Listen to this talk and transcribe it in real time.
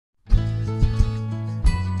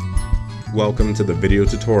Welcome to the video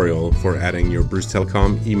tutorial for adding your Bruce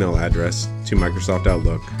Telecom email address to Microsoft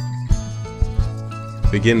Outlook.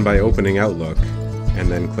 Begin by opening Outlook and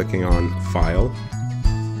then clicking on File,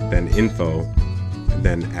 then Info,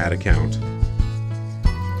 then Add Account.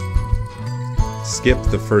 Skip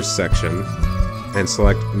the first section and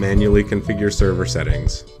select Manually Configure Server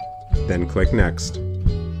Settings, then click Next.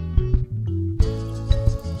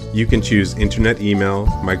 You can choose Internet Email,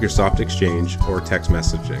 Microsoft Exchange, or text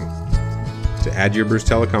messaging. To add your Bruce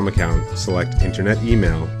Telecom account, select Internet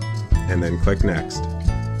Email and then click Next.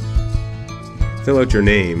 Fill out your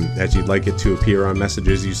name as you'd like it to appear on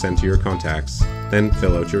messages you send to your contacts, then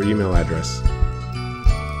fill out your email address.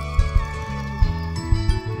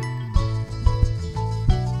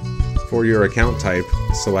 For your account type,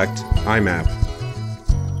 select IMAP.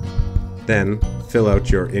 Then fill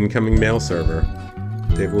out your incoming mail server.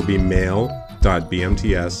 It will be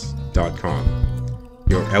mail.bmts.com.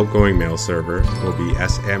 Your outgoing mail server will be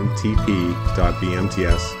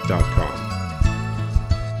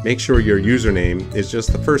smtp.bmts.com. Make sure your username is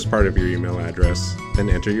just the first part of your email address, then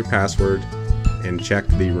enter your password and check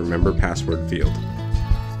the Remember Password field.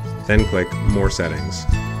 Then click More Settings.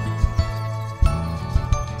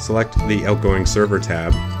 Select the Outgoing Server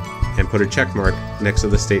tab and put a check mark next to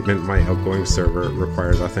the statement My outgoing server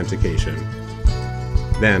requires authentication.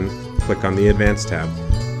 Then click on the Advanced tab.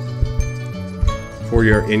 For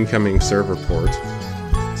your incoming server port,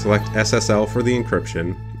 select SSL for the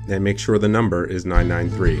encryption and make sure the number is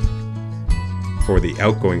 993. For the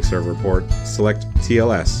outgoing server port, select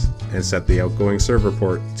TLS and set the outgoing server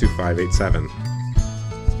port to 587.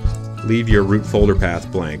 Leave your root folder path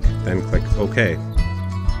blank, then click OK.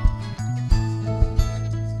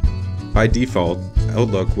 By default,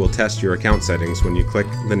 Outlook will test your account settings when you click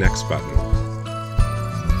the Next button.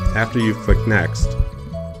 After you've clicked Next,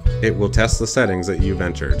 it will test the settings that you've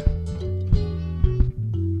entered.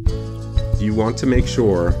 You want to make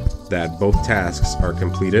sure that both tasks are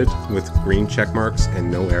completed with green check marks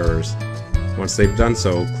and no errors. Once they've done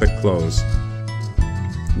so, click Close.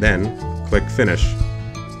 Then, click Finish.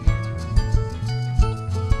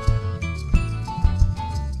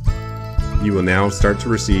 You will now start to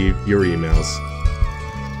receive your emails.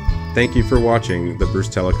 Thank you for watching the Bruce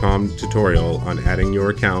Telecom tutorial on adding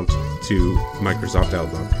your account to Microsoft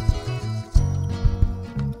Outlook.